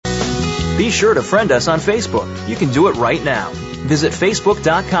Be sure to friend us on Facebook. You can do it right now. Visit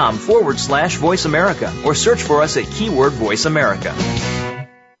facebook.com/Voice America or search for us at keyword Voice America.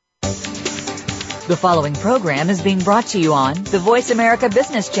 The following program is being brought to you on the Voice America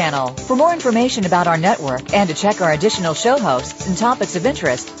Business Channel. For more information about our network and to check our additional show hosts and topics of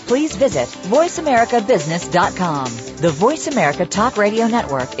interest, please visit voiceamericabusiness.com. The Voice America Talk Radio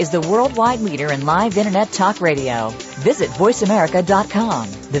Network is the worldwide leader in live Internet talk radio. Visit voiceamerica.com.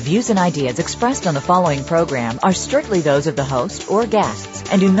 The views and ideas expressed on the following program are strictly those of the host or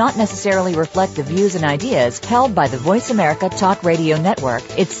guests and do not necessarily reflect the views and ideas held by the Voice America Talk Radio Network,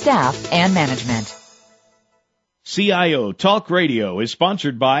 its staff, and management. CIO Talk Radio is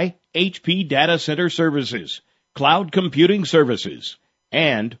sponsored by HP Data Center Services, Cloud Computing Services,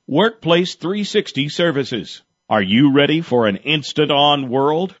 and Workplace 360 Services. Are you ready for an instant-on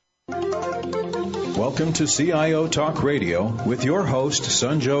world? Welcome to CIO Talk Radio with your host,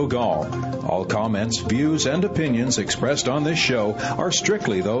 Sanjo Gall. All comments, views, and opinions expressed on this show are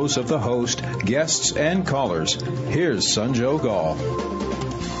strictly those of the host, guests, and callers. Here's Sanjo Gall.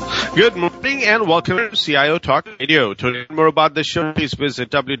 Good morning and welcome to CIO Talk Radio. To learn more about the show, please visit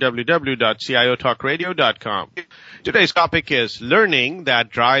www.ciotalkradio.com. Today's topic is learning that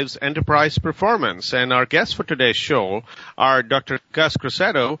drives enterprise performance. And our guests for today's show are Dr. Gus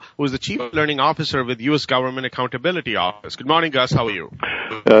Crosetto, who is the Chief Learning Officer with U.S. Government Accountability Office. Good morning, Gus. How are you?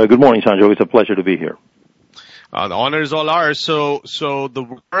 Good morning, Sanjo. It's a pleasure to be here. The honor is all ours. So the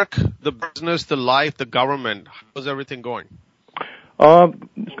work, the business, the life, the government, how's everything going?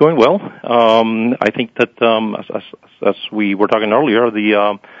 It's going well. I think that as we were talking earlier,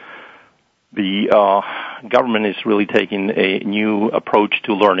 the government is really taking a new approach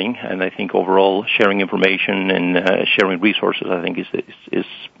to learning, and I think overall sharing information and sharing resources, I think is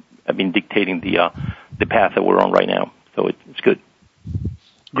been dictating the path that we're on right now. So it's good.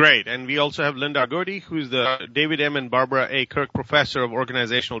 Great. And we also have Linda Argote, who's the David M. and Barbara A. Kirr Professor of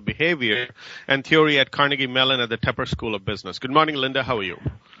Organizational Behavior and Theory at Carnegie Mellon at the Tepper School of Business. Good morning, Linda. How are you?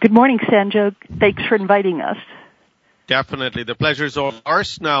 Good morning, Sanjo. Thanks for inviting us. Definitely. The pleasure is all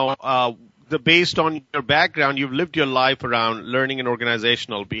ours. Now, based on your background, you've lived your life around learning and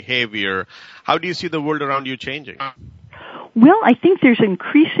organizational behavior. How do you see the world around you changing? Well, I think there's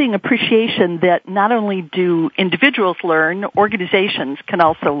increasing appreciation that not only do individuals learn, organizations can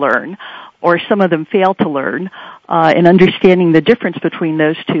also learn, or some of them fail to learn, and understanding the difference between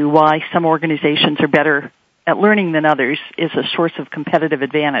those two, why some organizations are better at learning than others, is a source of competitive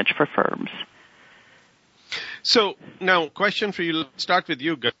advantage for firms. So now, question for you. Let's start with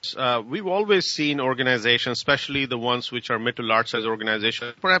you, Gus. We've always seen organizations, especially the ones which are mid to large size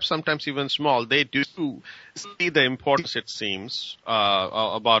organizations, perhaps sometimes even small, they do see the importance, it seems,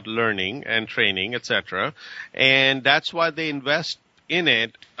 about learning and training, etc. And that's why they invest in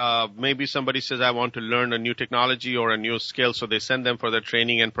it. Maybe somebody says, I want to learn a new technology or a new skill, so they send them for their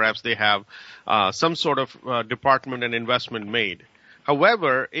training, and perhaps they have some sort of department and investment made.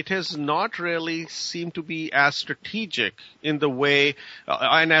 However, it has not really seemed to be as strategic in the way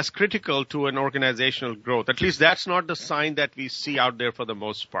and as critical to an organizational growth. At least that's not the sign that we see out there for the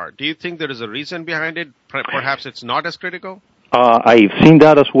most part. Do you think there is a reason behind it? Perhaps it's not as critical? I've seen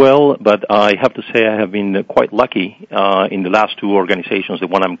that as well, but I have to say I have been quite lucky in the last two organizations, the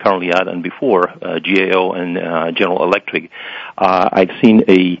one I'm currently at and before, GAO and General Electric. I've seen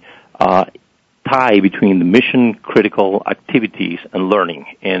a tie between the mission-critical activities and learning,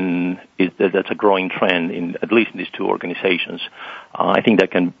 and that's a growing trend at least in these two organizations. I think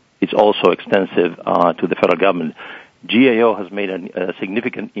it's also extensive to the federal government. GAO has made a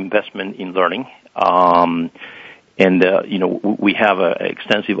significant investment in learning, and we have an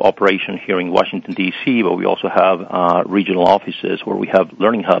extensive operation here in Washington D.C., but we also have regional offices where we have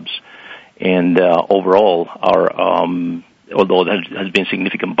learning hubs, and overall our although there has been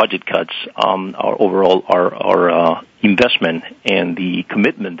significant budget cuts, our investment and the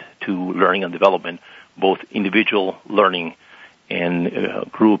commitment to learning and development, both individual learning and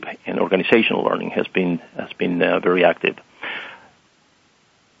group and organizational learning, has been very active.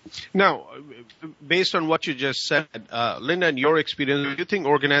 Now, based on what you just said, Linda, in your experience, do you think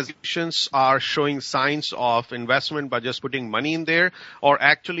organizations are showing signs of investment by just putting money in there, or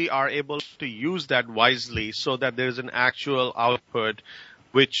actually are able to use that wisely so that there's an actual output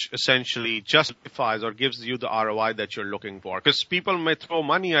which essentially justifies or gives you the ROI that you're looking for? Because people may throw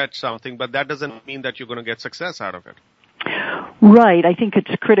money at something, but that doesn't mean that you're going to get success out of it. Right. I think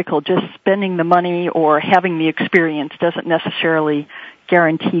it's critical. Just spending the money or having the experience doesn't necessarily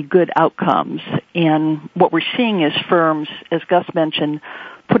guarantee good outcomes. And what we're seeing is firms, as Gus mentioned,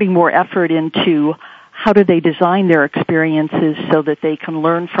 putting more effort into how do they design their experiences so that they can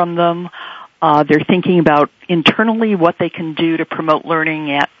learn from them, They're thinking about internally what they can do to promote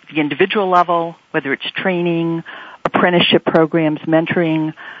learning at the individual level, whether it's training, apprenticeship programs,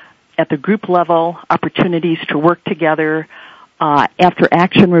 mentoring. At the group level, opportunities to work together, after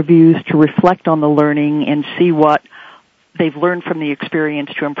action reviews to reflect on the learning and see what they've learned from the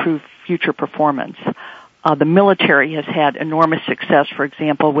experience to improve future performance. The military has had enormous success, for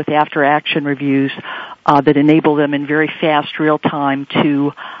example, with after action reviews that enable them in very fast, real time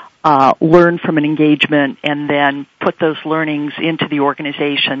to learn from an engagement and then put those learnings into the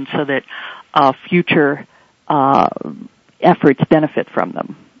organization so that future efforts benefit from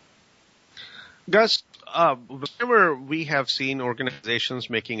them. Gus, whenever we have seen organizations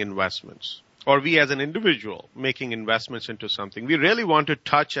making investments, or we as an individual making investments into something, we really want to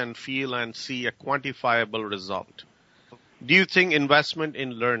touch and feel and see a quantifiable result. Do you think investment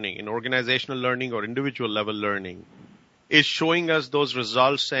in learning, in organizational learning or individual level learning, is showing us those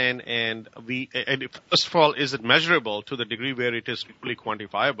results and first of all, is it measurable to the degree where it is really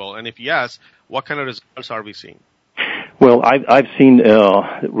quantifiable? And if yes, what kind of results are we seeing? Well, I've seen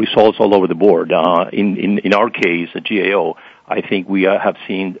results all over the board. In our case, at GAO, I think we are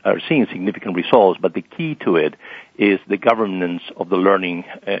seeing significant results. But the key to it is the governance of the learning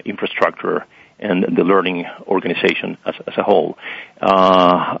infrastructure and the learning organization as a whole.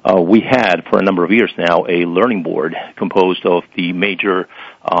 We had for a number of years now a learning board composed of the major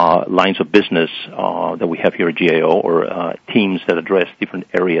lines of business that we have here at GAO, or teams that address different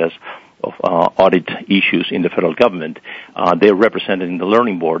areas of audit issues in the federal government. They're represented in the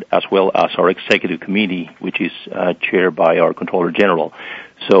learning board as well as our executive committee, which is chaired by our Controller General.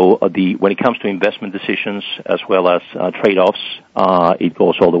 So when it comes to investment decisions as well as trade-offs, it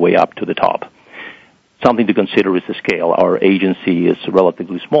goes all the way up to the top. Something to consider is the scale. Our agency is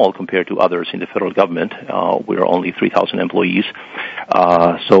relatively small compared to others in the federal government. We're only 3,000 employees,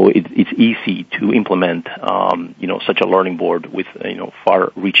 so it's easy to implement, such a learning board with,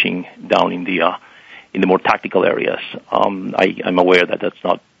 far-reaching down in the more tactical areas. I'm aware that that's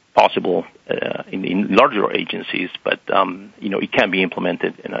not possible in larger agencies, but it can be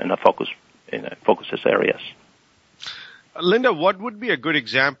implemented in a focus areas. Linda, what would be a good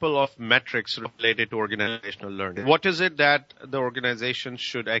example of metrics related to organizational learning? What is it that the organization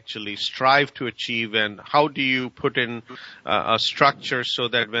should actually strive to achieve, and how do you put in a structure so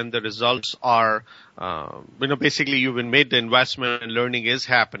that when the results are, basically you've made the investment and learning is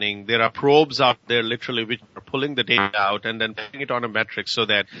happening, there are probes out there literally which are pulling the data out and then putting it on a metric so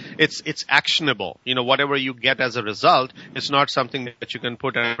that it's actionable. Whatever you get as a result, it's not something that you can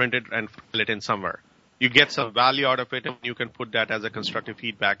put and print it and fill it in somewhere. You get some value out of it, and you can put that as a constructive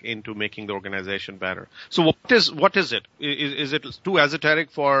feedback into making the organization better. So what is it? Is it too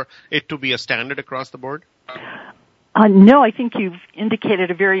esoteric for it to be a standard across the board? No, I think you've indicated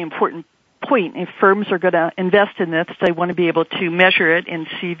a very important point. If firms are going to invest in this, they want to be able to measure it and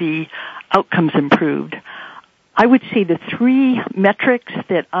see the outcomes improved. I would say the three metrics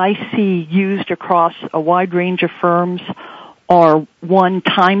that I see used across a wide range of firms are, one,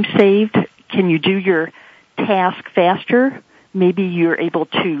 time saved. Can you do your task faster? Maybe you're able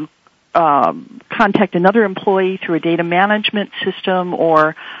to contact another employee through a data management system,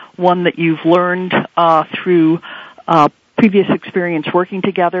 or one that you've learned through previous experience working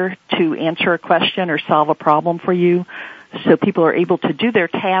together to answer a question or solve a problem for you. So people are able to do their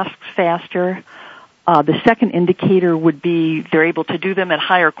tasks faster. The second indicator would be they're able to do them at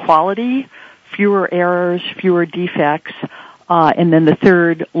higher quality, fewer errors, fewer defects. And then the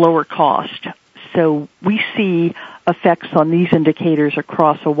third, lower cost. So we see effects on these indicators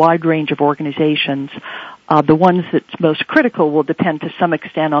across a wide range of organizations. The ones that's most critical will depend to some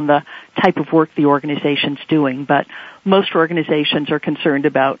extent on the type of work the organization's doing, but most organizations are concerned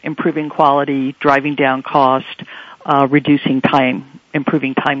about improving quality, driving down cost, reducing time,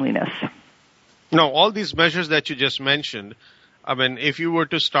 improving timeliness. Now, all these measures that you just mentioned, if you were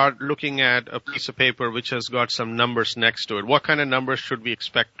to start looking at a piece of paper which has got some numbers next to it, what kind of numbers should we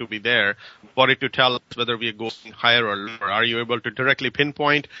expect to be there for it to tell us whether we are going higher or lower? Are you able to directly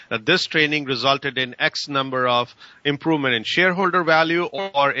pinpoint that this training resulted in X number of improvement in shareholder value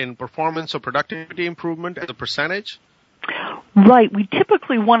or in performance or productivity improvement as a percentage? Right. We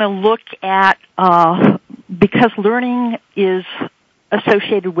typically want to look at, because learning is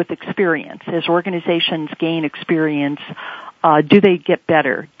associated with experience. As organizations gain experience, do they get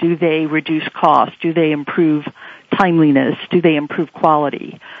better? Do they reduce cost? Do they improve timeliness? Do they improve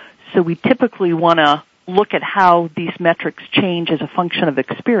quality? So we typically want to look at how these metrics change as a function of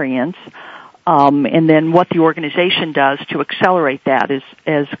experience, and then what the organization does to accelerate that,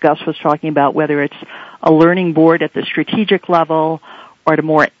 as Gus was talking about, whether it's a learning board at the strategic level or at a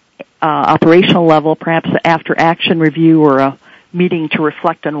more operational level, perhaps an after-action review or a meeting to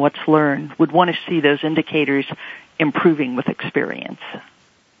reflect on what's learned, would want to see those indicators improving with experience.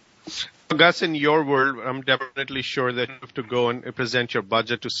 Gus, in your world, I'm definitely sure that you have to go and present your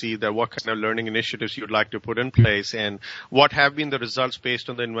budget to see that what kind of learning initiatives you'd like to put in place and what have been the results based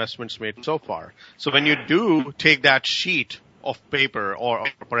on the investments made so far. So when you do take that sheet of paper or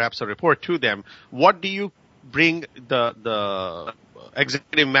perhaps a report to them, what do you bring the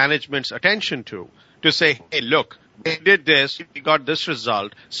executive management's attention to say, hey, look, they did this, we got this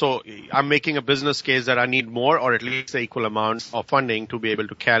result, so I'm making a business case that I need more or at least the equal amount of funding to be able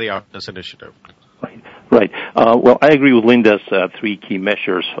to carry out this initiative. Right. Well, I agree with Linda's three key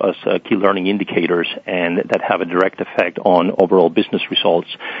measures as key learning indicators and that have a direct effect on overall business results.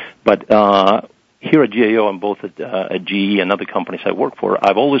 But here at GAO and both at GE and other companies I work for,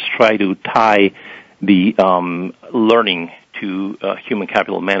 I've always tried to tie the learning to human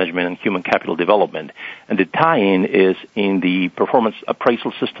capital management and human capital development. And the tie-in is in the performance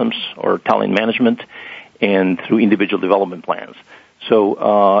appraisal systems or talent management and through individual development plans.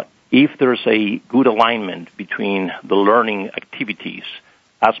 So if there's a good alignment between the learning activities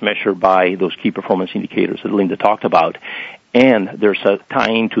as measured by those key performance indicators that Linda talked about, and there's a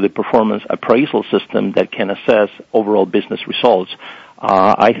tie-in to the performance appraisal system that can assess overall business results,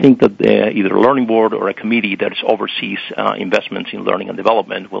 I think that either a learning board or a committee that oversees investments in learning and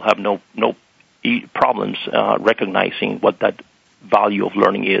development will have no problems recognizing what that value of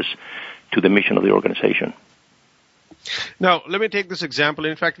learning is to the mission of the organization. Now, let me take this example.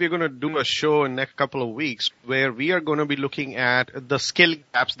 In fact, we're going to do a show in the next couple of weeks where we are going to be looking at the skill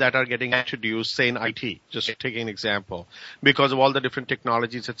gaps that are getting introduced, say, in IT, just taking an example, because of all the different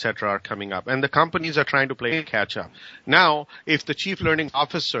technologies, et cetera, are coming up. And the companies are trying to play catch up. Now, if the chief learning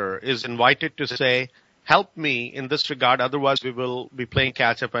officer is invited to say, help me in this regard, otherwise we will be playing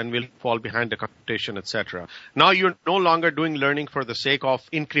catch up and we'll fall behind the competition, etc. Now you're no longer doing learning for the sake of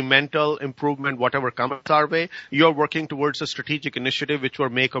incremental improvement, whatever comes our way. You're working towards a strategic initiative which will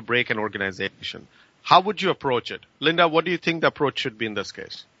make or break an organization. How would you approach it? Linda, what do you think the approach should be in this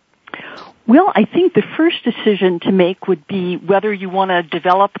case? Well, I think the first decision to make would be whether you want to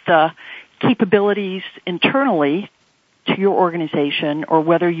develop the capabilities internally to your organization or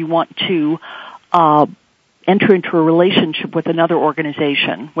whether you want to enter into a relationship with another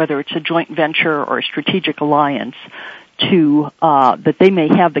organization, whether it's a joint venture or a strategic alliance, to that they may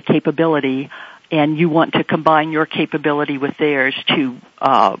have the capability and you want to combine your capability with theirs to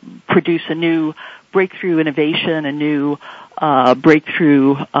produce a new breakthrough innovation, a new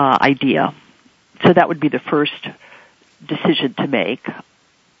breakthrough idea. So that would be the first decision to make.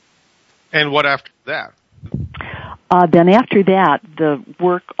 And what after that? Then after that, the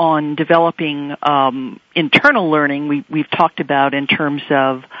work on developing internal learning we've talked about in terms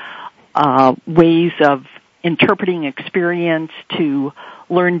of ways of interpreting experience to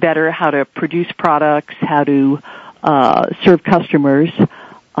learn better how to produce products, how to serve customers.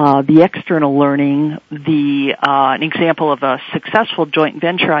 The external learning, an example of a successful joint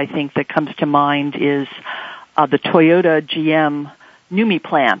venture I think that comes to mind is the Toyota GM NUMMI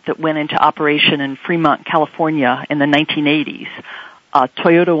plant that went into operation in Fremont, California in the 1980s.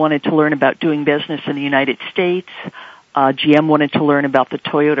 Toyota wanted to learn about doing business in the United States. GM wanted to learn about the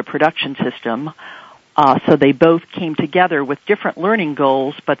Toyota production system. So they both came together with different learning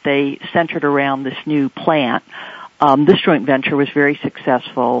goals, but they centered around this new plant. This joint venture was very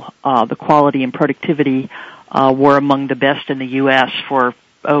successful. The quality and productivity were among the best in the U.S. for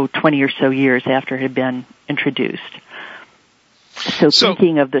 20 or so years after it had been introduced. So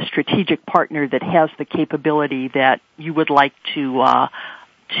thinking of the strategic partner that has the capability that you would like to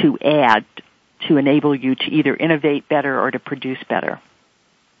add to enable you to either innovate better or to produce better.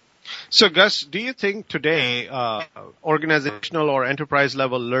 So, Gus, do you think today organizational or enterprise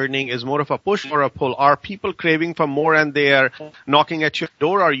level learning is more of a push or a pull? Are people craving for more and they are knocking at your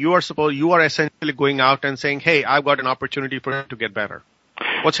door, or you are essentially going out and saying, hey, I've got an opportunity for you to get better?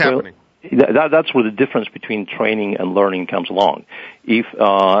 What's happening? That's where the difference between training and learning comes along. If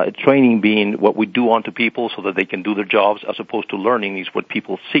training being what we do onto people so that they can do their jobs, as opposed to learning is what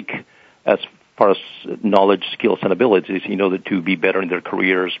people seek as far as knowledge, skills, and abilities in order to be better in their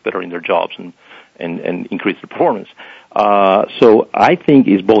careers, better in their jobs, and increase their performance. So I think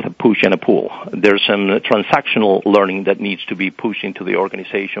it's both a push and a pull. There's some transactional learning that needs to be pushed into the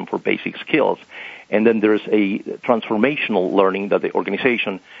organization for basic skills. And then there's a transformational learning that the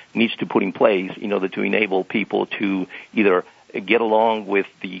organization needs to put in place in order to enable people to either get along with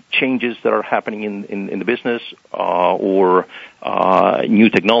the changes that are happening in the business or new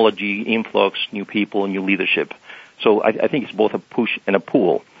technology, influx, new people, new leadership. So I think it's both a push and a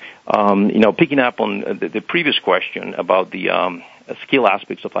pull. Picking up on the previous question about the skill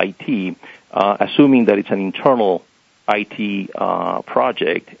aspects of IT, assuming that it's an internal IT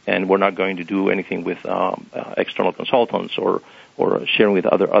project and we're not going to do anything with external consultants or sharing with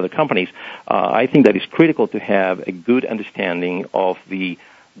other companies, I think that it's critical to have a good understanding of the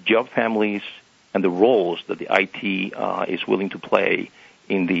job families and the roles that the IT is willing to play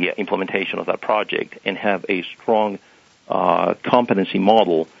in the implementation of that project, and have a strong competency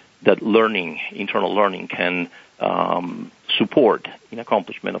model that internal learning can support in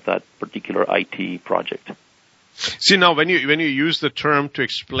accomplishment of that particular IT project. See, now when you use the term to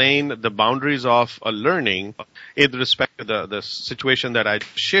explain the boundaries of a learning in respect to the situation that I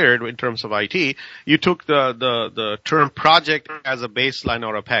shared in terms of IT, you took the term project as a baseline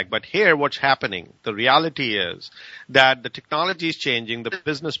or a peg. But here what's happening, the reality is that the technology is changing, the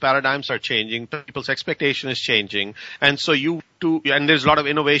business paradigms are changing, people's expectation is changing, and so and there's a lot of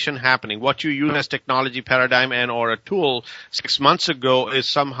innovation happening. What you use as technology paradigm or a tool 6 months ago is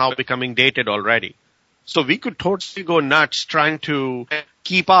somehow becoming dated already. So we could totally go nuts trying to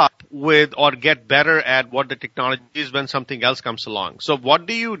keep up with or get better at what the technology is when something else comes along. So what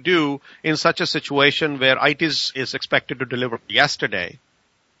do you do in such a situation where IT is expected to deliver yesterday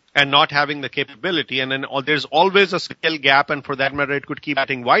and not having the capability? And then there's always a skill gap, and for that matter, it could keep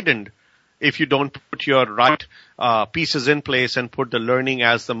getting widened if you don't put your right pieces in place and put the learning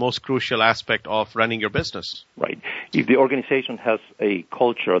as the most crucial aspect of running your business. Right. If the organization has a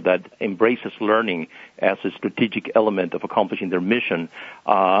culture that embraces learning as a strategic element of accomplishing their mission,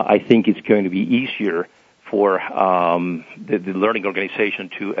 I think it's going to be easier for the learning organization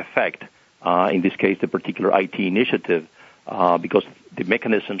to affect, in this case, the particular IT initiative, because the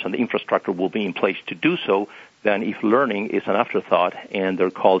mechanisms and the infrastructure will be in place to do so, than if learning is an afterthought and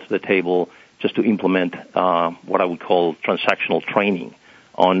they're called to the table just to implement what I would call transactional training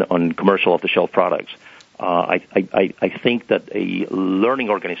on commercial off-the-shelf products. I think that a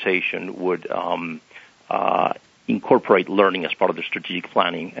learning organization would incorporate learning as part of their strategic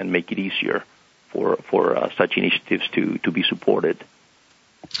planning and make it easier for such initiatives to be supported.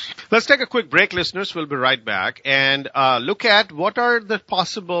 Let's take a quick break, listeners. We'll be right back and look at what are the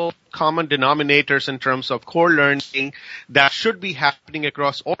possible common denominators in terms of core learning that should be happening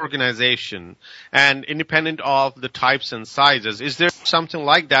across organization and independent of the types and sizes. Is there something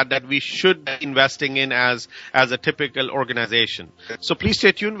like that we should be investing in as a typical organization? So please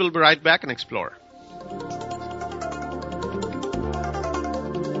stay tuned. We'll be right back and explore.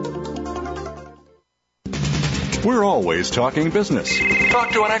 We're always talking business. Talk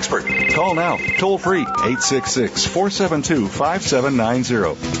to an expert. Call now, toll free,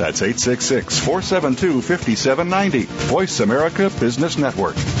 866-472-5790. That's 866-472-5790. Voice America Business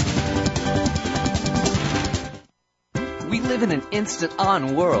Network. We live in an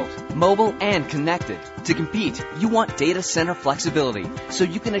instant-on world, mobile and connected. To compete, you want data center flexibility, so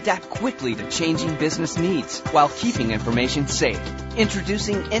you can adapt quickly to changing business needs while keeping information safe.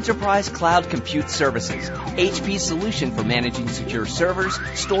 Introducing Enterprise Cloud Compute Services, HP's solution for managing secure servers,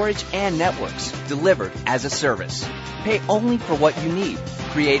 storage, and networks, delivered as a service. Pay only for what you need.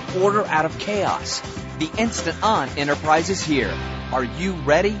 Create order out of chaos. The instant-on enterprise is here. Are you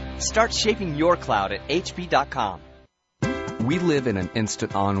ready? Start shaping your cloud at hp.com. We live in an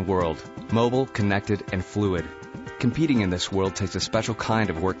instant-on world, mobile, connected, and fluid. Competing in this world takes a special kind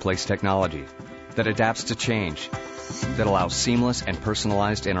of workplace technology that adapts to change, that allows seamless and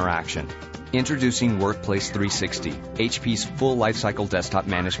personalized interaction. Introducing Workplace 360, HP's full lifecycle desktop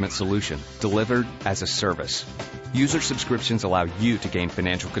management solution, delivered as a service. User subscriptions allow you to gain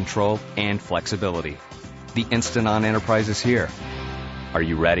financial control and flexibility. The instant-on enterprise is here. Are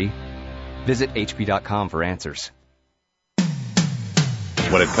you ready? Visit hp.com for answers.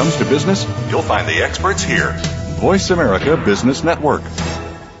 When it comes to business, you'll find the experts here. Voice America Business Network.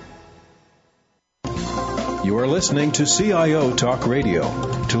 You are listening to CIO Talk Radio.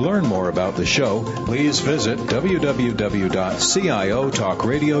 To learn more about the show, please visit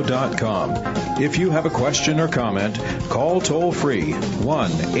www.ciotalkradio.com. If you have a question or comment, call toll-free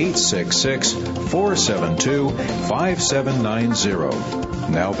 1-866-472-5790.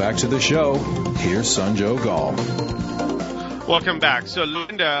 Now back to the show. Here's Sanjog Gall. Welcome back. So,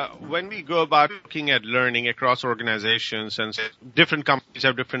 Linda, when we go about looking at learning across organizations, and different companies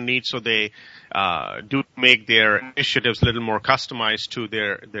have different needs, so they do make their initiatives a little more customized to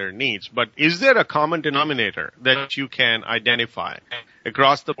their needs. But is there a common denominator that you can identify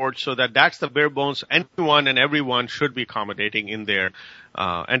across the board so that that's the bare bones anyone and everyone should be accommodating in their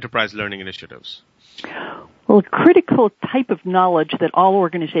enterprise learning initiatives? Well, a critical type of knowledge that all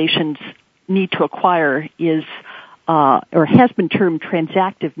organizations need to acquire is or has been termed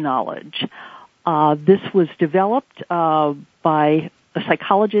transactive knowledge. This was developed by a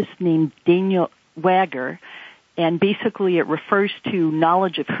psychologist named Daniel Wager, and basically it refers to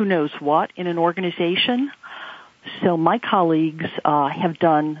knowledge of who knows what in an organization. So my colleagues have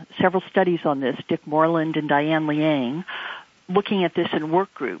done several studies on this, Dick Moreland and Diane Liang, looking at this in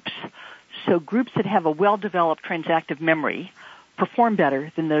work groups. So groups that have a well-developed transactive memory perform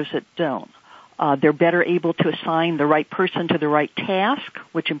better than those that don't. They're better able to assign the right person to the right task,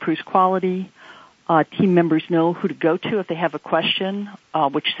 which improves quality. Team members know who to go to if they have a question,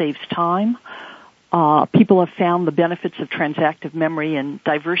 which saves time. People have found the benefits of transactive memory in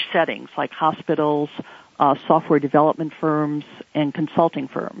diverse settings like hospitals, software development firms, and consulting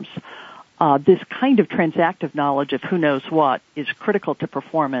firms. This kind of transactive knowledge of who knows what is critical to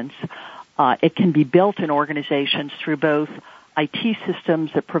performance. It can be built in organizations through both IT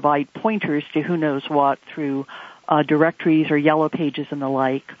systems that provide pointers to who knows what through directories or yellow pages and the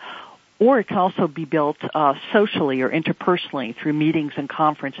like, or it can also be built socially or interpersonally through meetings and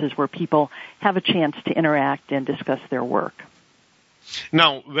conferences where people have a chance to interact and discuss their work.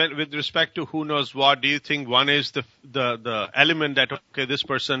 Now, with respect to who knows what, do you think one is the element that, okay, this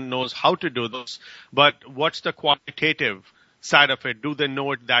person knows how to do this, but what's the qualitative side of it? Do they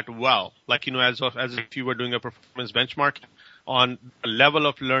know it that well? Like, as if you were doing a performance benchmark on the level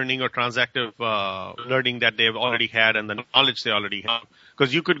of learning or transactive learning that they've already had and the knowledge they already have.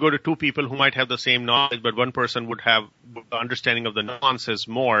 Because you could go to two people who might have the same knowledge, but one person would have the understanding of the nuances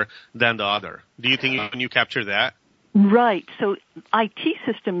more than the other. Do you think you capture that? Right. So IT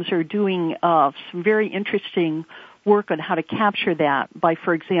systems are doing some very interesting work on how to capture that by,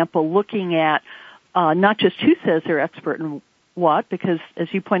 for example, looking at not just who says they're expert in what, because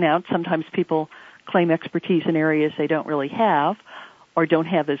as you point out, sometimes people claim expertise in areas they don't really have or don't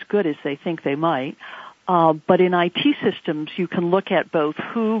have as good as they think they might. But in IT systems, you can look at both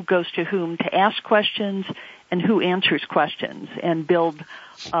who goes to whom to ask questions and who answers questions and build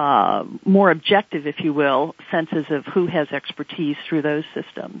more objective, if you will, senses of who has expertise through those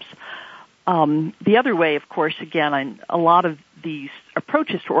systems. The other way, of course, again, a lot of these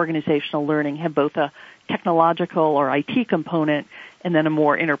approaches to organizational learning have both a technological or IT component and then a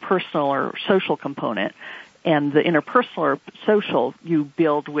more interpersonal or social component. And the interpersonal or social you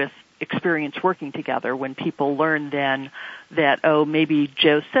build with experience working together when people learn then that, oh, maybe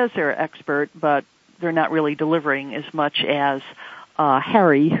Joe says they're an expert, but they're not really delivering as much as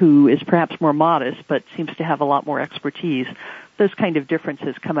Harry, who is perhaps more modest but seems to have a lot more expertise. Those kind of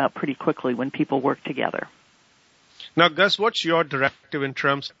differences come out pretty quickly when people work together. Now, Gus, what's your directive in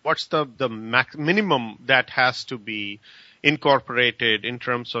terms, what's the minimum that has to be incorporated in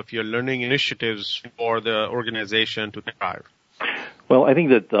terms of your learning initiatives for the organization to thrive? Well, I think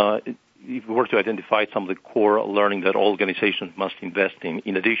that if we were to identify some of the core learning that all organizations must invest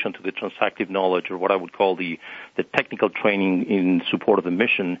in addition to the transactive knowledge or what I would call the technical training in support of the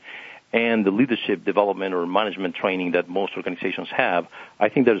mission and the leadership development or management training that most organizations have, I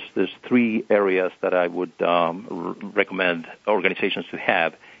think there's three areas that I would recommend organizations to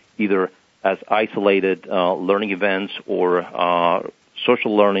have, either as isolated learning events or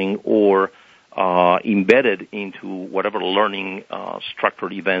social learning or embedded into whatever learning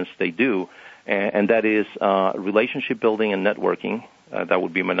structured events they do, and that is relationship building and networking. That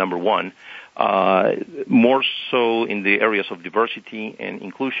would be my number one. More so in the areas of diversity and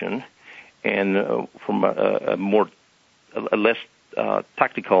inclusion, and from a less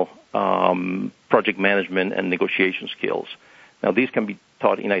tactical project management and negotiation skills. Now, these can be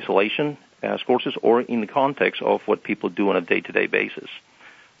taught in isolation as courses or in the context of what people do on a day-to-day basis.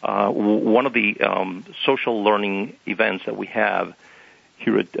 One of the social learning events that we have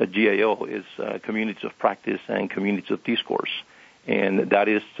here at GAO is Communities of Practice and Communities of Discourse, and that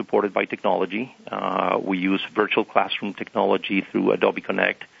is supported by technology. We use virtual classroom technology through Adobe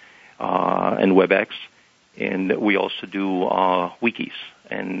Connect and WebEx, and we also do wikis.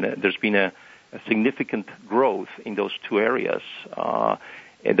 And there's been a significant growth in those two areas,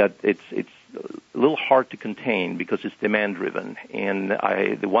 and that it's a little hard to contain because it's demand-driven. And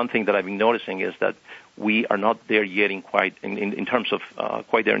the one thing that I've been noticing is that we are not there yet in terms of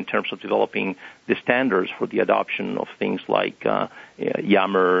developing the standards for the adoption of things like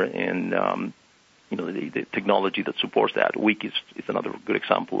Yammer and the technology that supports that. Wiki is another good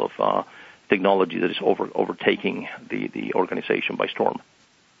example of technology that is overtaking the organization by storm.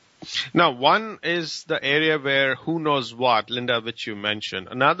 Now, one is the area where who knows what, Linda, which you mentioned.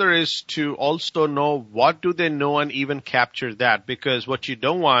 Another is to also know what do they know and even capture that, because what you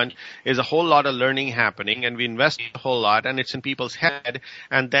don't want is a whole lot of learning happening and we invest a whole lot and it's in people's head,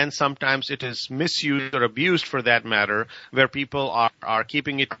 and then sometimes it is misused or abused for that matter, where people are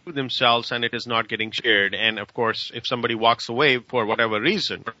keeping it to themselves and it is not getting shared. And of course, if somebody walks away for whatever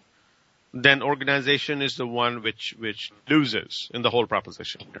reason, then organization is the one which loses in the whole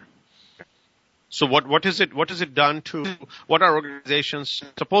proposition. So what is it done to, what are organizations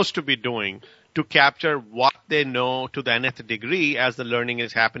supposed to be doing to capture what they know to the nth degree as the learning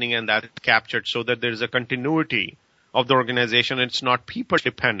is happening, and that is captured so that there is a continuity of the organization. It's not people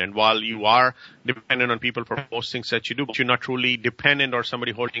dependent. While you are dependent on people for most things that you do, but you're not truly dependent or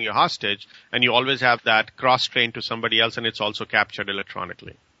somebody holding you hostage, and you always have that cross-train to somebody else, and it's also captured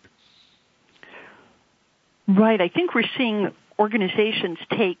electronically. Right. I think we're seeing organizations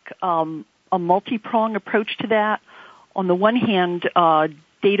take a multi-pronged approach to that. On the one hand,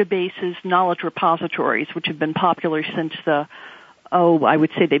 databases, knowledge repositories, which have been popular since I would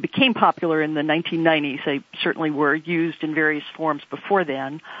say they became popular in the 1990s. They certainly were used in various forms before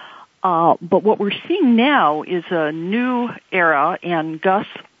then. But what we're seeing now is a new era, and Gus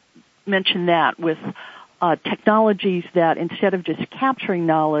mentioned that, with technologies that instead of just capturing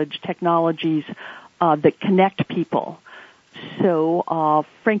knowledge, technologies that connect people. So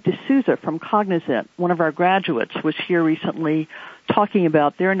Frank D'Souza from Cognizant, one of our graduates, was here recently talking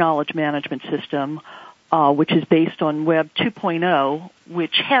about their knowledge management system, which is based on Web 2.0,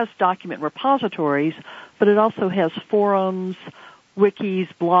 which has document repositories, but it also has forums, wikis,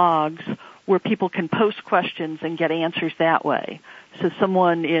 blogs, where people can post questions and get answers that way. So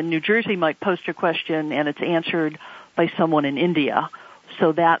someone in New Jersey might post a question and it's answered by someone in India.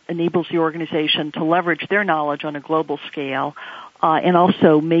 So that enables the organization to leverage their knowledge on a global scale, and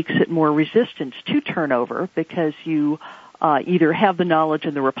also makes it more resistant to turnover, because you either have the knowledge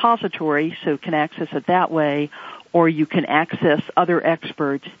in the repository, so can access it that way, or you can access other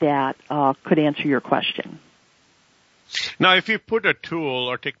experts that could answer your question. Now, if you put a tool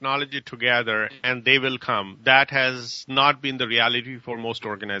or technology together and they will come, that has not been the reality for most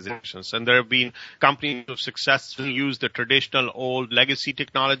organizations. And there have been companies who have successfully used the traditional old legacy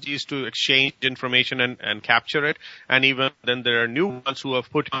technologies to exchange information and capture it. And even then there are new ones who have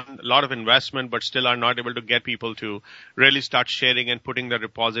put in a lot of investment but still are not able to get people to really start sharing and putting the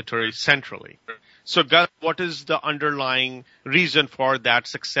repository centrally. So, Gus, what is the underlying reason for that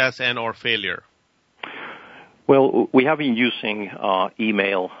success and or failure? Well, we have been using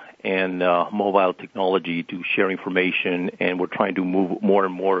email and mobile technology to share information, and we're trying to move more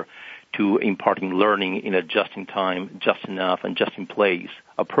and more to imparting learning in a just-in-time, just-enough, and just-in-place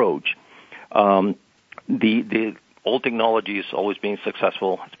approach. The old technology has always been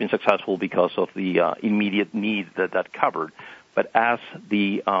successful. It's been successful because of the immediate need that covered. But as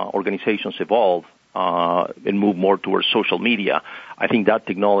the organizations evolve, and move more towards social media, I think that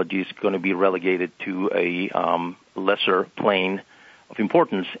technology is going to be relegated to a lesser plane of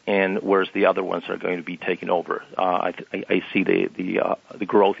importance, and whereas the other ones are going to be taken over. I see the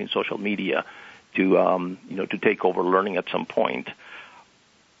growth in social media to take over learning at some point.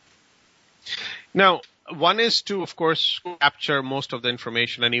 Now, one is to, of course, capture most of the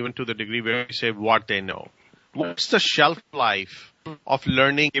information, and even to the degree where we say what they know. What's the shelf life of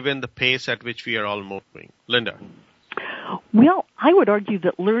learning given the pace at which we are all moving? Linda? Well, I would argue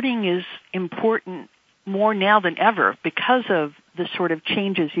that learning is important more now than ever because of the sort of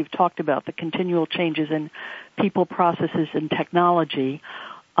changes you've talked about, the continual changes in people, processes, and technology.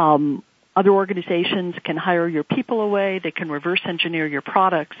 Other organizations can hire your people away, they can reverse engineer your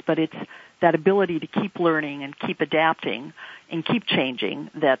products, but it's that ability to keep learning and keep adapting and keep changing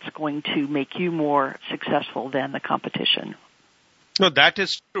that's going to make you more successful than the competition. No, that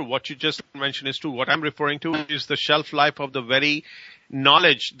is true. What you just mentioned is true. What I'm referring to is the shelf life of the very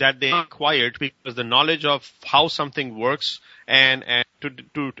knowledge that they acquired, because the knowledge of how something works and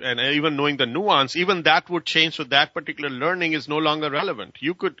even knowing the nuance, even that would change. So that particular learning is no longer relevant.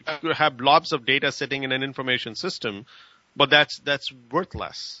 You could have blobs of data sitting in an information system, but that's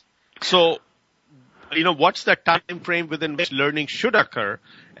worthless. So, what's the time frame within which learning should occur,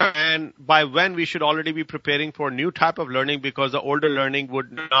 and by when we should already be preparing for a new type of learning because the older learning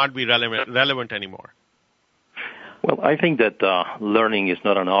would not be relevant anymore? Well, I think that learning is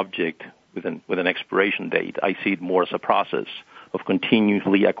not an object with an expiration date. I see it more as a process of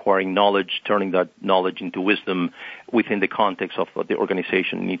continually acquiring knowledge, turning that knowledge into wisdom within the context of what the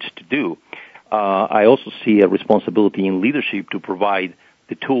organization needs to do. I also see a responsibility in leadership to provide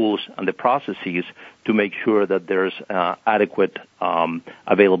the tools and the processes to make sure that there's adequate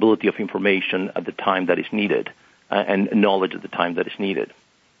availability of information at the time that is needed and knowledge at the time that is needed.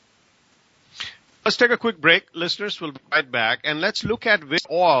 Let's take a quick break. Listeners, we'll be right back. And let's look at where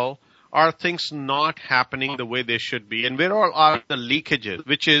all are things not happening the way they should be, and where all are the leakages,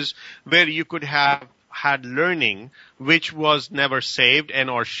 which is where you could have had learning which was never saved and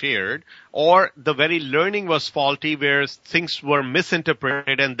or shared, or the very learning was faulty where things were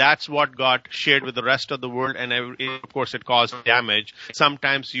misinterpreted, and that's what got shared with the rest of the world, and of course it caused damage.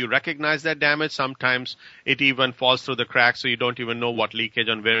 Sometimes you recognize that damage, sometimes it even falls through the cracks, so you don't even know what leakage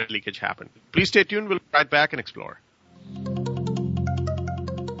and where leakage happened. Please stay tuned. We'll be right back and explore.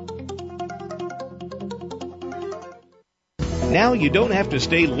 Now you don't have to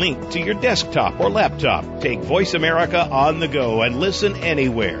stay linked to your desktop or laptop. Take Voice America on the go and listen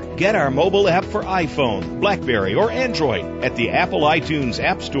anywhere. Get our mobile app for iPhone, BlackBerry, or Android at the Apple iTunes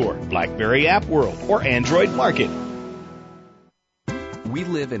App Store, BlackBerry App World, or Android Market. We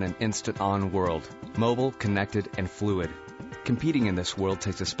live in an instant-on world, mobile, connected, and fluid. Competing in this world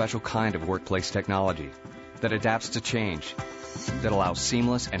takes a special kind of workplace technology that adapts to change, that allows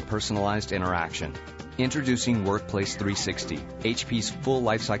seamless and personalized interaction. Introducing Workplace 360, HP's full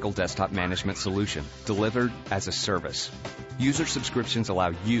lifecycle desktop management solution, delivered as a service. User subscriptions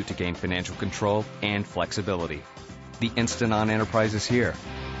allow you to gain financial control and flexibility. The instant-on enterprise is here.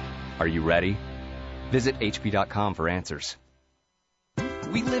 Are you ready? Visit HP.com for answers.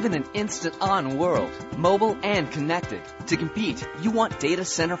 We live in an instant-on world, mobile and connected. To compete, you want data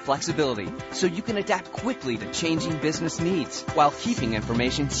center flexibility, so you can adapt quickly to changing business needs while keeping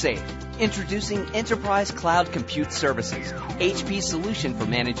information safe. Introducing Enterprise Cloud Compute Services, HP's solution for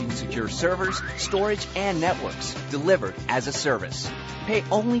managing secure servers, storage, and networks, delivered as a service. Pay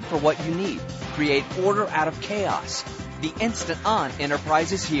only for what you need. Create order out of chaos. The instant-on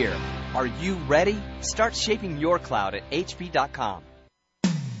enterprise is here. Are you ready? Start shaping your cloud at HP.com.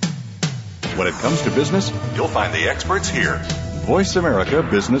 When it comes to business, you'll find the experts here. Voice America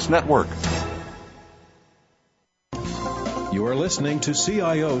Business Network. You are listening to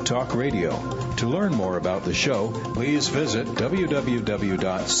CIO Talk Radio. To learn more about the show, please visit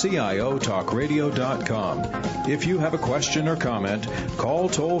www.ciotalkradio.com. If you have a question or comment, call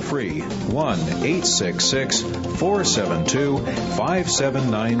toll-free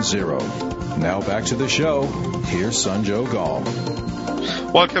 1-866-472-5790. Now back to the show. Here's Sanjog Gall.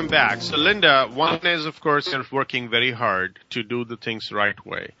 Welcome back. So, Linda, one is, of course, you're working very hard to do the things the right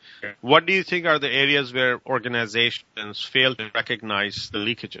way. What do you think are the areas where organizations fail to recognize the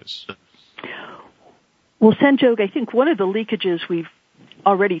leakages? Well, Sanjog, I think one of the leakages we've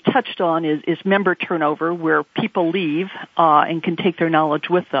already touched on is member turnover, where people leave and can take their knowledge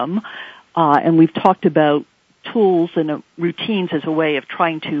with them. And we've talked about tools and routines as a way of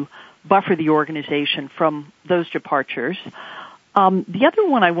trying to buffer the organization from those departures. The other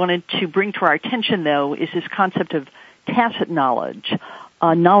one I wanted to bring to our attention, though, is this concept of tacit knowledge,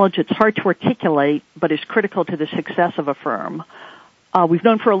 knowledge that's hard to articulate but is critical to the success of a firm. We've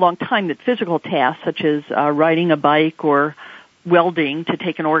known for a long time that physical tasks, such as riding a bike or welding, to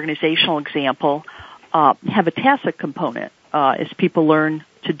take an organizational example, have a tacit component. As people learn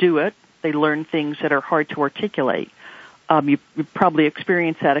to do it, they learn things that are hard to articulate. You probably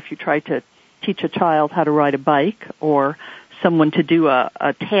experienced that if you tried to teach a child how to ride a bike or someone to do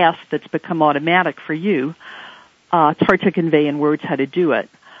a task that's become automatic for you. It's hard to convey in words how to do it.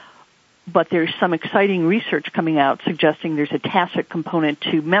 But there's some exciting research coming out suggesting there's a tacit component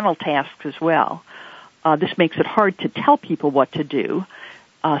to mental tasks as well. This makes it hard to tell people what to do.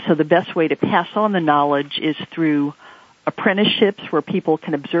 So the best way to pass on the knowledge is through apprenticeships where people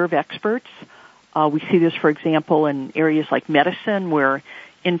can observe experts. We see this, for example, in areas like medicine, where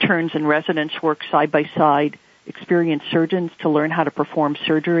interns and residents work side by side, experienced surgeons to learn how to perform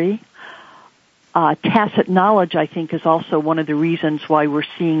surgery. Tacit knowledge, I think, is also one of the reasons why we're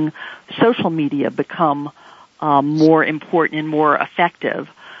seeing social media become more important and more effective.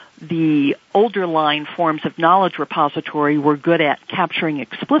 The older line forms of knowledge repository were good at capturing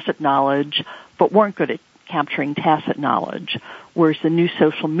explicit knowledge, but weren't good at capturing tacit knowledge, whereas the new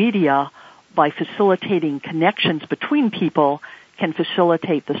social media, by facilitating connections between people, can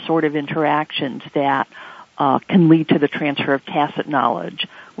facilitate the sort of interactions that can lead to the transfer of tacit knowledge,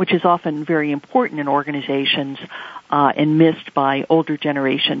 which is often very important in organizations and missed by older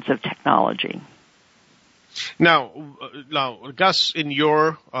generations of technology. Now, Gus, in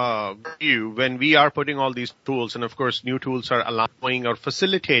your view, when we are putting all these tools, and of course new tools are allowing or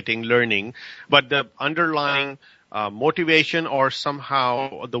facilitating learning, but the underlying motivation or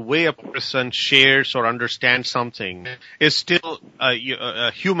somehow the way a person shares or understands something is still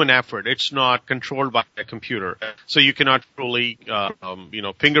a human effort. It's not controlled by a computer. So you cannot really,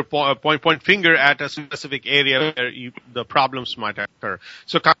 point finger at a specific area where the problems might occur.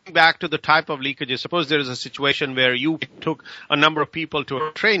 So coming back to the type of leakages, suppose there is a situation where you took a number of people to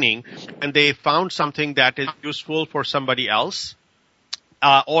a training and they found something that is useful for somebody else.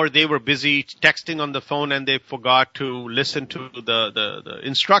 Or they were busy texting on the phone and they forgot to listen to the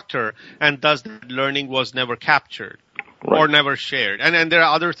instructor, and thus the learning was never captured or never shared. And there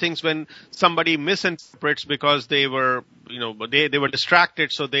are other things when somebody misinterprets because they were, they were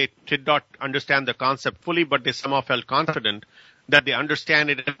distracted, so they did not understand the concept fully, but they somehow felt confident that they understand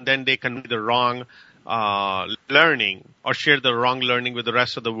it, and then they convey the wrong learning or share the wrong learning with the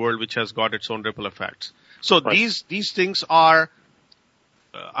rest of the world, which has got its own ripple effects. So these things are.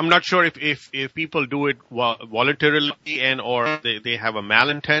 I'm not sure if people do it voluntarily and or they have a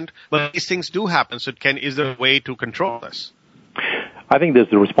malintent, but these things do happen. So is there a way to control this? I think there's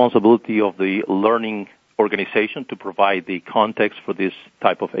the responsibility of the learning organization to provide the context for this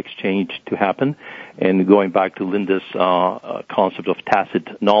type of exchange to happen. And going back to Linda's concept of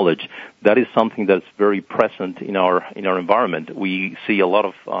tacit knowledge, that is something that's very present in our environment. We see a lot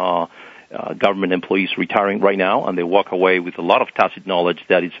of government employees retiring right now, and they walk away with a lot of tacit knowledge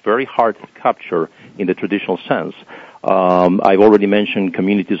that is very hard to capture in the traditional sense. I've already mentioned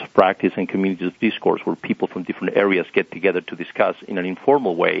communities of practice and communities of discourse, where people from different areas get together to discuss in an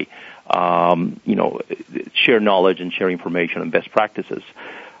informal way, share knowledge and share information and best practices.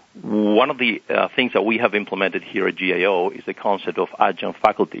 One of the things that we have implemented here at GAO is the concept of adjunct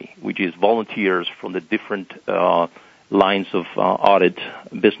faculty, which is volunteers from the different lines of audit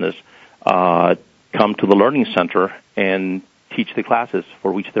business come to the Learning Center and teach the classes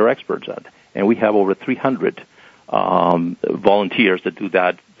for which they're experts at. And we have over 300 volunteers that do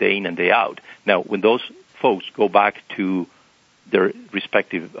that day in and day out. Now, when those folks go back to their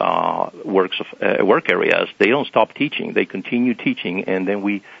respective work areas, they don't stop teaching. They continue teaching, and then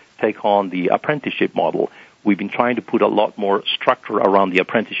we take on the apprenticeship model. We've been trying to put a lot more structure around the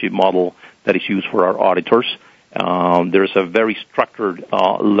apprenticeship model that is used for our auditors. There's a very structured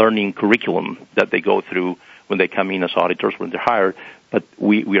learning curriculum that they go through when they come in as auditors, when they're hired. But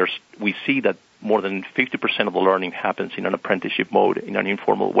we see that more than 50% of the learning happens in an apprenticeship mode, in an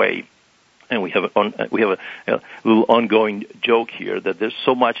informal way. And we have a little ongoing joke here that there's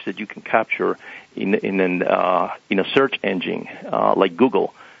so much that you can capture in a search engine like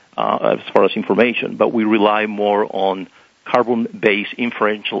Google as far as information, but we rely more on carbon-based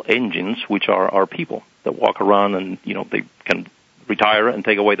inferential engines, which are our people that walk around and, they can retire and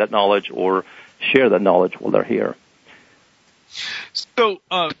take away that knowledge or share that knowledge while they're here. So,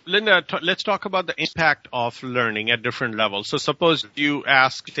 Linda, let's talk about the impact of learning at different levels. So suppose you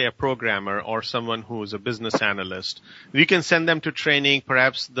ask, say, a programmer or someone who is a business analyst. We can send them to training.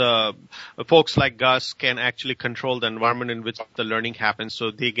 Perhaps the folks like Gus can actually control the environment in which the learning happens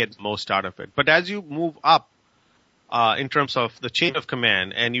so they get most out of it. But as you move up, in terms of the chain of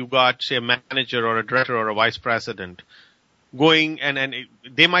command, and you got, say, a manager or a director or a vice president going, and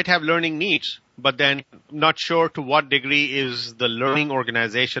they might have learning needs, but then not sure to what degree is the learning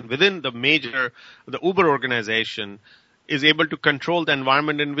organization within the Uber organization is able to control the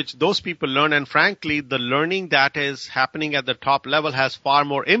environment in which those people learn. And frankly, the learning that is happening at the top level has far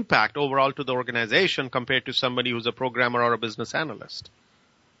more impact overall to the organization compared to somebody who's a programmer or a business analyst.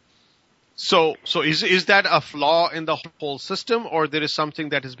 So is that a flaw in the whole system, or there is something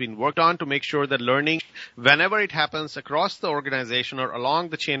that has been worked on to make sure that learning, whenever it happens across the organization or along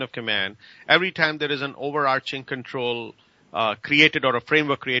the chain of command, every time there is an overarching control created or a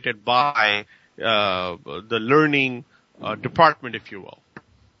framework created by the learning department, if you will?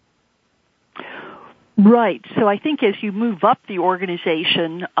 Right. So I think as you move up the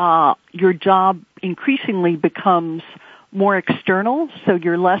organization, your job increasingly becomes more external, so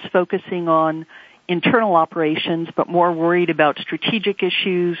you're less focusing on internal operations, but more worried about strategic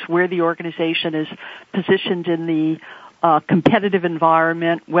issues, where the organization is positioned in the competitive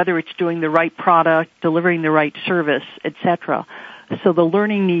environment, whether it's doing the right product, delivering the right service, etc. So the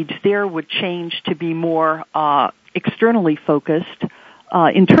learning needs there would change to be more externally focused.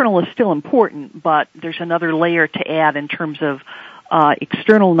 Internal is still important, but there's another layer to add in terms of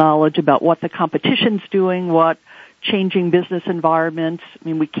external knowledge about what the competition's doing, what changing business environments. I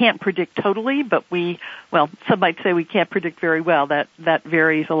mean, we can't predict totally, but some might say we can't predict very well. That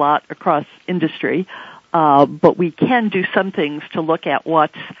varies a lot across industry. But we can do some things to look at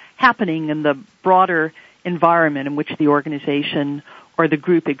what's happening in the broader environment in which the organization or the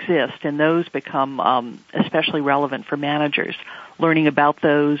group exist, and those become especially relevant for managers, learning about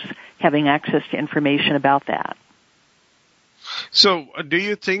those, having access to information about that. So do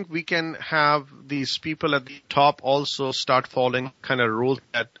you think we can have these people at the top also start following kind of rules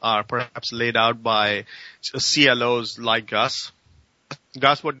that are perhaps laid out by CLOs like Gus?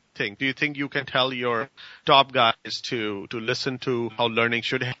 Gus, what do you think? Do you think you can tell your top guys to listen to how learning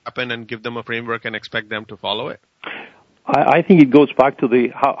should happen and give them a framework and expect them to follow it? I think it goes back to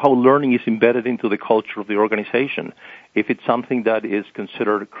how learning is embedded into the culture of the organization. If it's something that is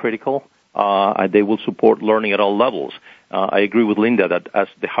considered critical, they will support learning at all levels. I agree with Linda that as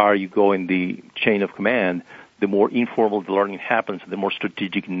the higher you go in the chain of command, the more informal the learning happens, the more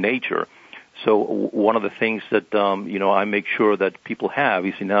strategic in nature. So one of the things that I make sure that people have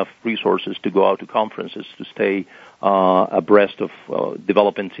is enough resources to go out to conferences to stay abreast of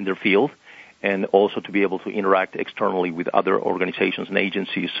developments in their field, and also to be able to interact externally with other organizations and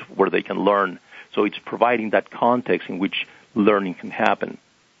agencies where they can learn. So it's providing that context in which learning can happen.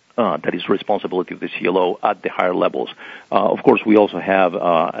 That is responsibility of the CLO at the higher levels. Of course, we also have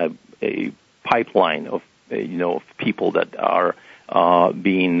a pipeline of people that are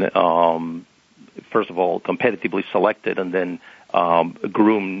being first of all competitively selected and then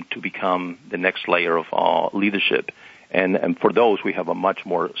groomed to become the next layer of leadership. And for those, we have a much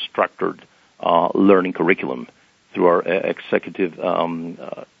more structured learning curriculum through our executive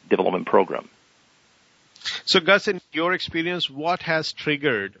development program. So, Gus, in your experience, what has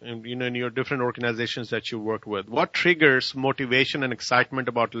triggered, in your different organizations that you work with, what triggers motivation and excitement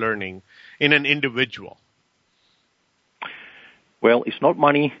about learning in an individual? Well, it's not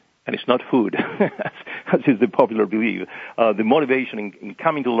money and it's not food, as is the popular belief. The motivation in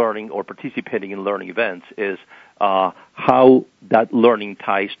coming to learning or participating in learning events is how that learning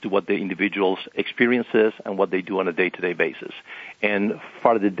ties to what the individual's experience is and what they do on a day-to-day basis. And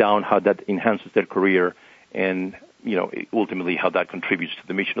farther down, how that enhances their career and, ultimately how that contributes to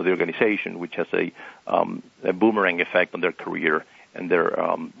the mission of the organization, which has a boomerang effect on their career and their,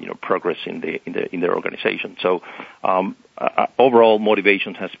 progress in their organization. So, overall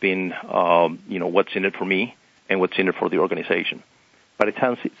motivation has been, what's in it for me and what's in it for the organization. But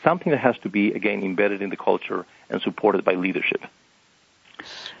it's something that has to be, again, embedded in the culture and supported by leadership.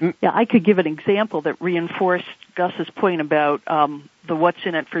 Yeah, I could give an example that reinforced Gus's point about the what's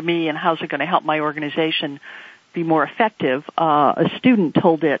in it for me and how's it going to help my organization be more effective. A student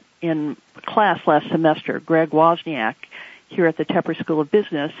told it in class last semester, Greg Wozniak, here at the Tepper School of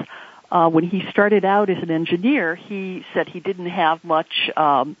Business. When he started out as an engineer, he said he didn't have much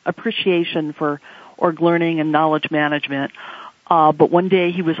appreciation for org learning and knowledge management. But one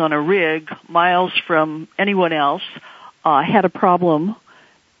day he was on a rig miles from anyone else, had a problem,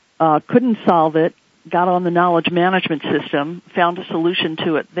 couldn't solve it, got on the knowledge management system, found a solution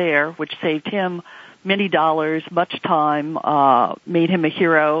to it there, which saved him many dollars, much time, made him a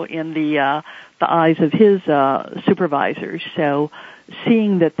hero in the eyes of his supervisors. So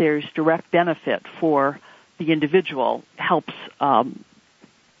seeing that there's direct benefit for the individual helps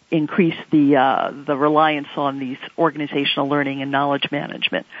increase the reliance on these organizational learning and knowledge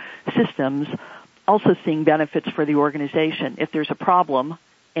management systems. Also seeing benefits for the organization. If there's a problem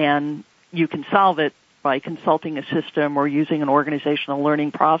and you can solve it by consulting a system or using an organizational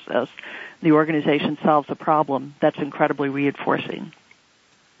learning process, the organization solves a problem. That's incredibly reinforcing.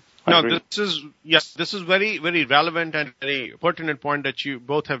 Now, this is very, very relevant and very pertinent point that you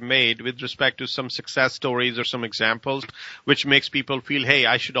both have made with respect to some success stories or some examples, which makes people feel, hey,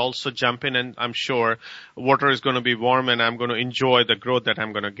 I should also jump in, and I'm sure water is going to be warm and I'm going to enjoy the growth that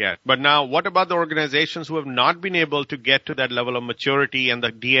I'm going to get. But now, what about the organizations who have not been able to get to that level of maturity and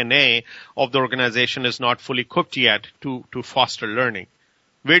the DNA of the organization is not fully cooked yet to foster learning?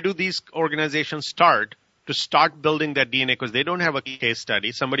 Where do these organizations start to start building that DNA, because they don't have a case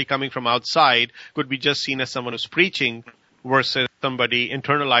study? Somebody coming from outside could be just seen as someone who's preaching versus somebody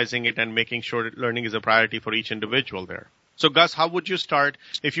internalizing it and making sure that learning is a priority for each individual there. So, Gus, how would you start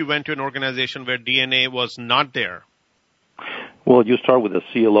if you went to an organization where DNA was not there? Well, you start with a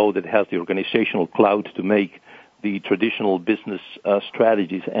CLO that has the organizational clout to make the traditional business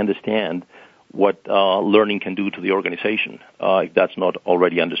strategies understand what learning can do to the organization, if that's not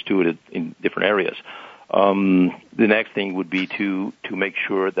already understood in different areas. The next thing would be to make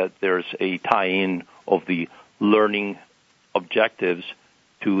sure that there's a tie-in of the learning objectives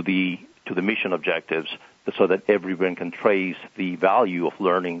to the mission objectives, so that everyone can trace the value of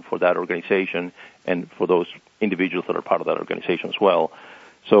learning for that organization and for those individuals that are part of that organization as well.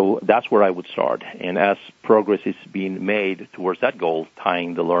 So that's where I would start. And as progress is being made towards that goal,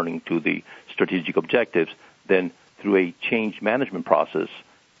 tying the learning to the strategic objectives, then through a change management process,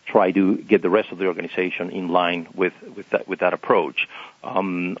 try to get the rest of the organization in line with that approach.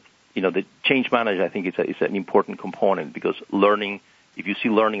 The change management, I think, is an important component, because learning, if you see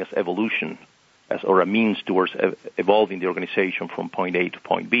learning as evolution, or a means towards evolving the organization from point A to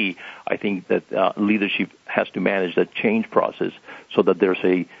point B, I think that leadership has to manage that change process so that there's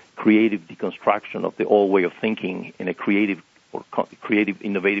a creative deconstruction of the old way of thinking and a creative,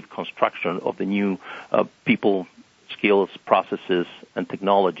 innovative construction of the new people, skills, processes, and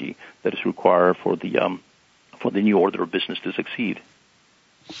technology that is required for the new order of business to succeed.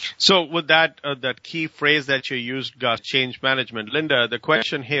 So with that key phrase that you used, Gus, change management, Linda, the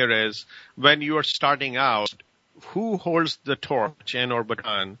question here is, when you are starting out, who holds the torch or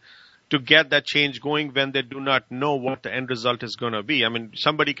baton to get that change going when they do not know what the end result is going to be? I mean,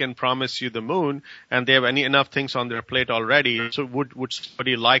 somebody can promise you the moon, and they have enough things on their plate already. So would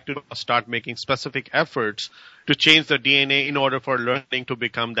somebody like to start making specific efforts to change the DNA in order for learning to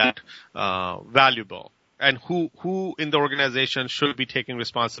become that valuable? And who in the organization should be taking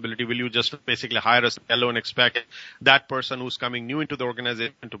responsibility? Will you just basically hire a fellow and expect that person who's coming new into the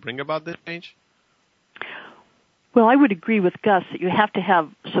organization to bring about the change? Well, I would agree with Gus that you have to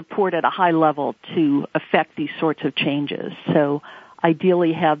have support at a high level to affect these sorts of changes. So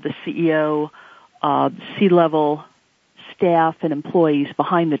ideally have the CEO, C-level staff and employees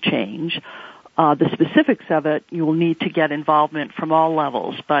behind the change. The specifics of it, you will need to get involvement from all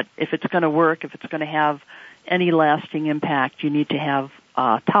levels. But if it's going to work, if it's going to have any lasting impact, you need to have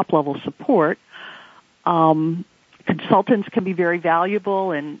top-level support. Consultants can be very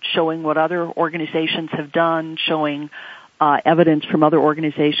valuable in showing what other organizations have done, showing evidence from other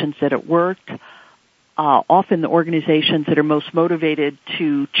organizations that it worked. Often the organizations that are most motivated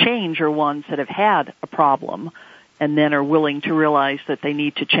to change are ones that have had a problem and then are willing to realize that they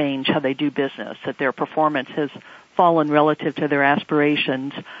need to change how they do business, that their performance has fallen relative to their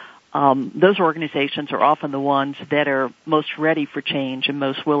aspirations. Those organizations are often the ones that are most ready for change and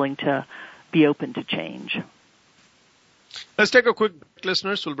most willing to be open to change. Let's take a quick break,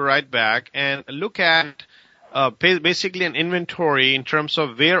 listeners. We'll be right back and look at basically an inventory in terms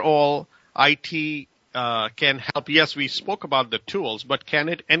of where all IT can help. Yes, we spoke about the tools, but can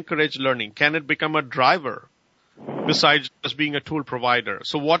it encourage learning? Can it become a driver besides just being a tool provider?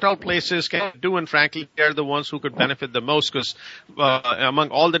 So what all places can it do? And frankly, they're the ones who could benefit the most, because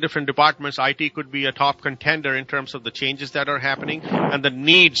among all the different departments, IT could be a top contender in terms of the changes that are happening and the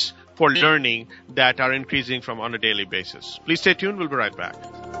needs for learning that are increasing from on a daily basis. Please stay tuned. We'll be right back.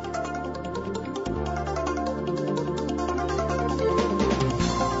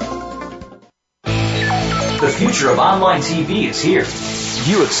 The future of online TV is here.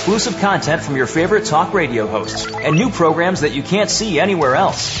 View exclusive content from your favorite talk radio hosts and new programs that you can't see anywhere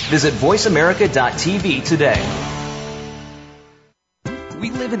else. Visit voiceamerica.tv today. We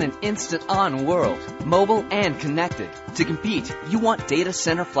live in an instant-on world, mobile and connected. To compete, you want data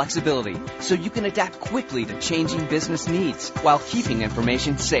center flexibility, so you can adapt quickly to changing business needs while keeping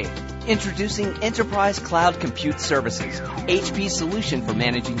information safe. Introducing Enterprise Cloud Compute Services, HP's solution for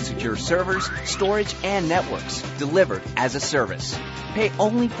managing secure servers, storage, and networks, delivered as a service. Pay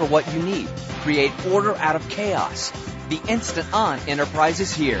only for what you need. Create order out of chaos. The instant-on enterprise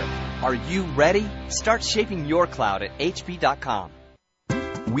is here. Are you ready? Start shaping your cloud at hp.com.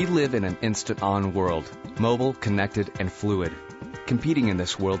 We live in an instant-on world, mobile, connected, and fluid. Competing in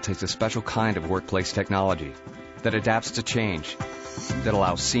this world takes a special kind of workplace technology that adapts to change, that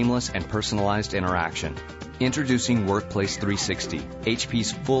allows seamless and personalized interaction. Introducing Workplace 360,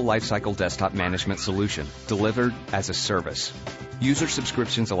 HP's full lifecycle desktop management solution, delivered as a service. User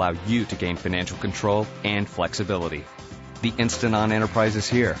subscriptions allow you to gain financial control and flexibility. The instant-on enterprise is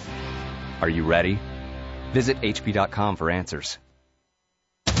here. Are you ready? Visit hp.com for answers.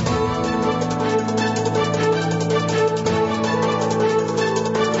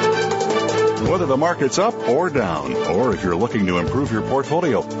 Whether the market's up or down, or if you're looking to improve your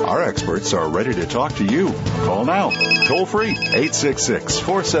portfolio, our experts are ready to talk to you. Call now. Toll free,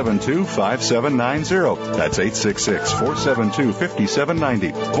 866-472-5790. That's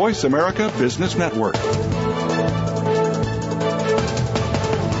 866-472-5790. Voice America Business Network.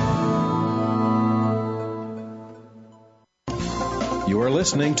 You are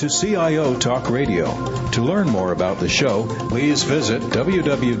listening to CIO Talk Radio. To learn more about the show, please visit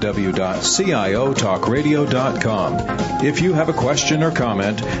www.ciotalkradio.com. If you have a question or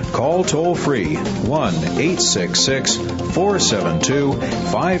comment, call toll-free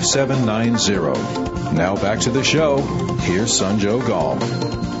 1-866-472-5790. Now back to the show. Here's Sanjog Gal.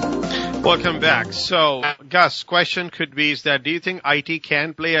 Welcome back. So, Gus, question could be is that do you think IT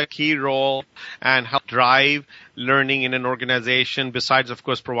can play a key role and help drive learning in an organization besides, of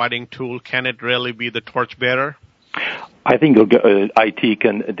course, providing tool? Can it really be the torchbearer? I think IT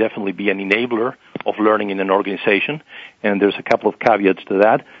can definitely be an enabler of learning in an organization, and there's a couple of caveats to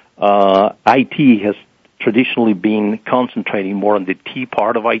that. IT has traditionally been concentrating more on the T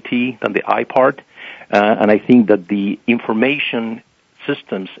part of IT than the I part, and I think that the information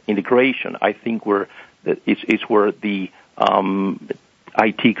systems integration, I think it's where the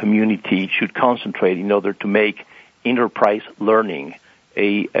IT community should concentrate in order to make enterprise learning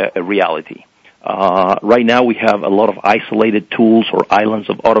a reality. Right now we have a lot of isolated tools or islands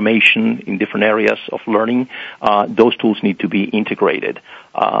of automation in different areas of learning. Those tools need to be integrated.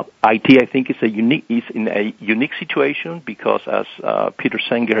 IT, I think, is in a unique situation because as Peter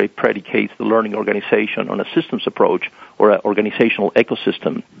Senge predicates the learning organization on a systems approach or an organizational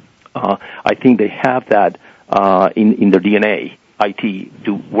ecosystem, I think they have that in their DNA, IT,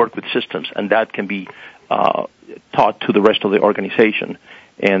 to work with systems, and that can be taught to the rest of the organization.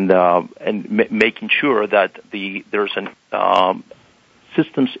 And making sure that there's an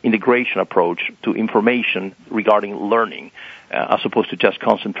systems integration approach to information regarding learning, as opposed to just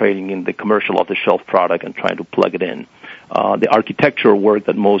concentrating in the commercial off-the-shelf product and trying to plug it in. The architectural work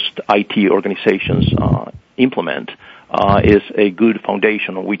that most IT organizations implement is a good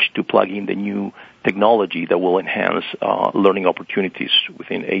foundation on which to plug in the new technology that will enhance learning opportunities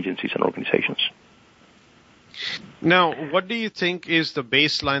within agencies and organizations. Now, what do you think is the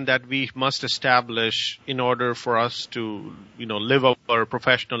baseline that we must establish in order for us to, live our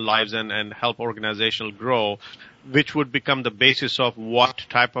professional lives and help organizations grow, which would become the basis of what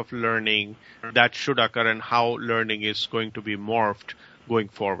type of learning that should occur and how learning is going to be morphed going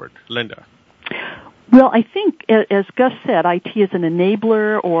forward? Linda. Well, I think, as Gus said, IT is an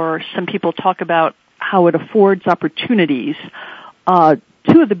enabler, or some people talk about how it affords opportunities.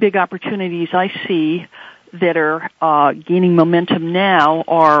 Two of the big opportunities I see that are gaining momentum now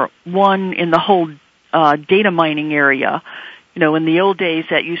are, one, in the whole data mining area. In the old days,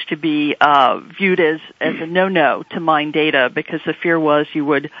 that used to be viewed as a no-no to mine data, because the fear was you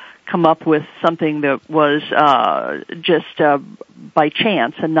would come up with something that was just by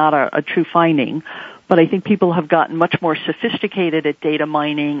chance and not a true finding. But I think people have gotten much more sophisticated at data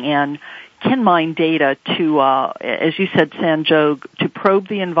mining and can mine data to, as you said, Sanjog, to probe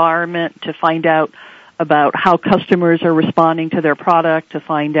the environment, to find out about how customers are responding to their product, to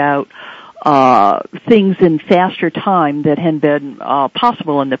find out things in faster time that had been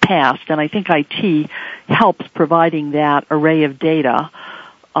possible in the past. And I think IT helps providing that array of data.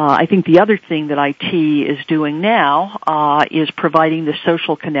 I think the other thing that IT is doing now is providing the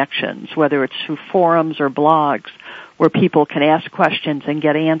social connections, whether it's through forums or blogs, where people can ask questions and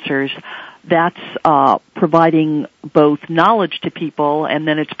get answers. That's providing both knowledge to people, and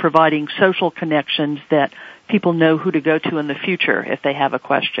then it's providing social connections that people know who to go to in the future if they have a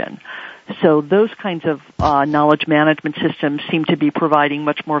question. So those kinds of knowledge management systems seem to be providing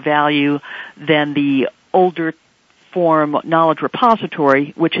much more value than the older form knowledge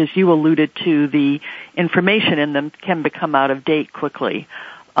repository, which, as you alluded to, the information in them can become out of date quickly.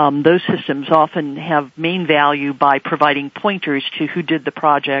 Those systems often have main value by providing pointers to who did the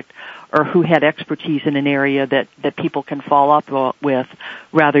project or who had expertise in an area that people can follow up with,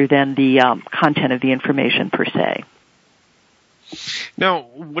 rather than the content of the information per se. Now,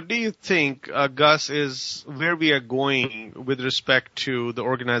 what do you think, Gus, is where we are going with respect to the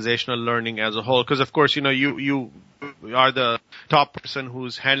organizational learning as a whole? Because, of course, you are the top person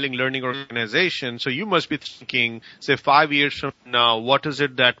who's handling learning organization, so you must be thinking, say, 5 years from now, what is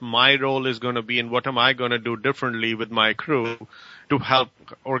it that my role is going to be and what am I going to do differently with my crew to help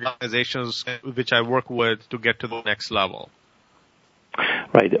organizations which I work with to get to the next level?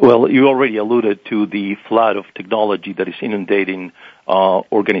 Right. Well, you already alluded to the flood of technology that is inundating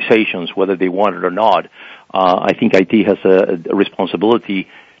organizations, whether they want it or not. I think IT has a responsibility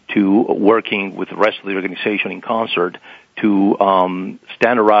to working with the rest of the organization in concert to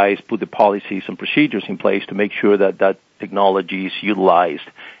standardize, put the policies and procedures in place to make sure that technology is utilized.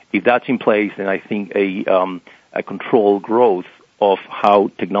 If that's in place, then I think a controlled growth of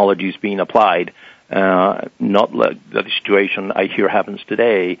how technology is being applied, not like the situation I hear happens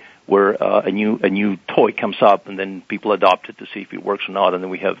today, where a new toy comes up and then people adopt it to see if it works or not, and then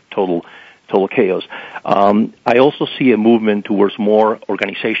we have total chaos. I also see a movement towards more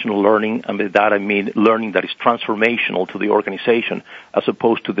organizational learning, and with that I mean learning that is transformational to the organization, as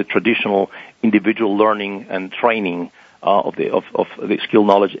opposed to the traditional individual learning and training of the skill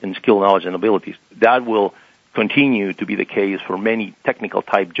knowledge and abilities. That will continue to be the case for many technical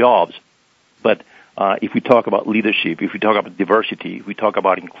type jobs, But if we talk about leadership, if we talk about diversity, if we talk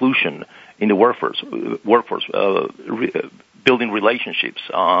about inclusion in the workforce, building relationships,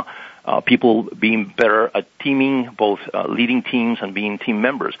 people being better at teaming, both leading teams and being team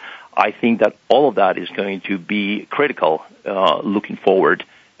members, I think that all of that is going to be critical looking forward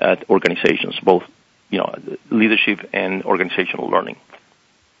at organizations, both leadership and organizational learning.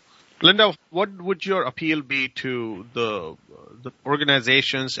 Linda, what would your appeal be to the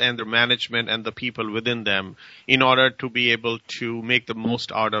organizations and their management and the people within them in order to be able to make the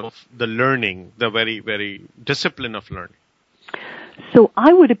most out of the learning, the very, very discipline of learning? So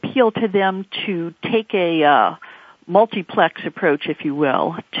I would appeal to them to take a multiplex approach, if you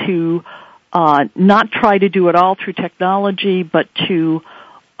will, to not try to do it all through technology, but to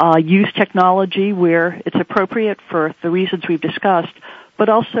use technology where it's appropriate for the reasons we've discussed, but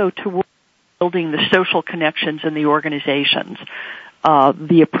also to building the social connections in the organizations,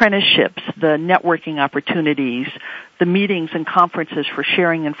 the apprenticeships, the networking opportunities, the meetings and conferences for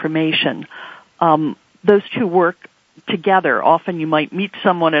sharing information. Those two work together. Often you might meet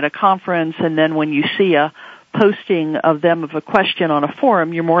someone at a conference, and then when you see a posting of them of a question on a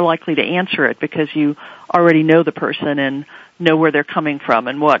forum, you're more likely to answer it because you already know the person and know where they're coming from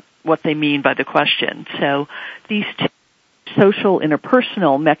and what they mean by the question. So these two social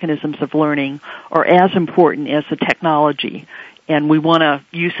interpersonal mechanisms of learning are as important as the technology, and we want to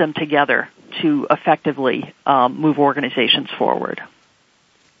use them together to effectively move organizations forward.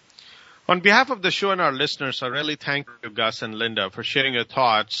 On behalf of the show and our listeners, I really thank you, Gus and Linda, for sharing your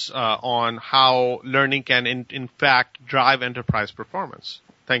thoughts on how learning can, in fact, drive enterprise performance.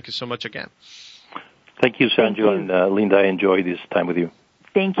 Thank you so much again. Thank you, Sanjog, and Linda. I enjoyed this time with you.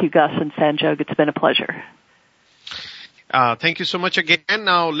 Thank you, Gus and Sanjog. It's been a pleasure. Thank you so much again.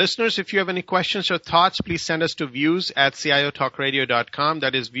 Now, listeners, if you have any questions or thoughts, please send us to views@ciotalkradio.com.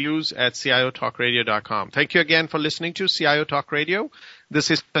 That is views@ciotalkradio.com. Thank you again for listening to CIO Talk Radio. This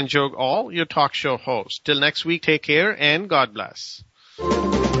is Sanjog Aul, your talk show host. Till next week, take care and God bless.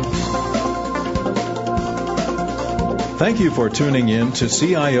 Thank you for tuning in to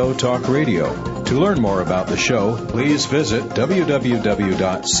CIO Talk Radio. To learn more about the show, please visit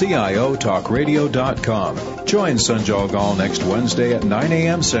www.ciotalkradio.com. Join Sanjog Aul next Wednesday at 9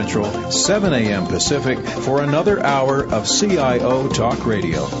 a.m. Central, 7 a.m. Pacific for another hour of CIO Talk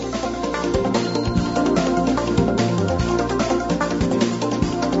Radio.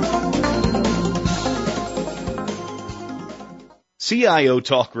 CIO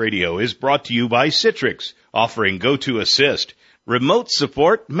Talk Radio is brought to you by Citrix, offering GoToAssist, remote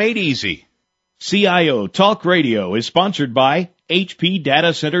support made easy. CIO Talk Radio is sponsored by HP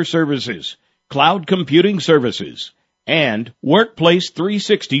Data Center Services, Cloud Computing Services, and Workplace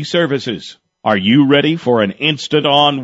 360 Services. Are you ready for an instant on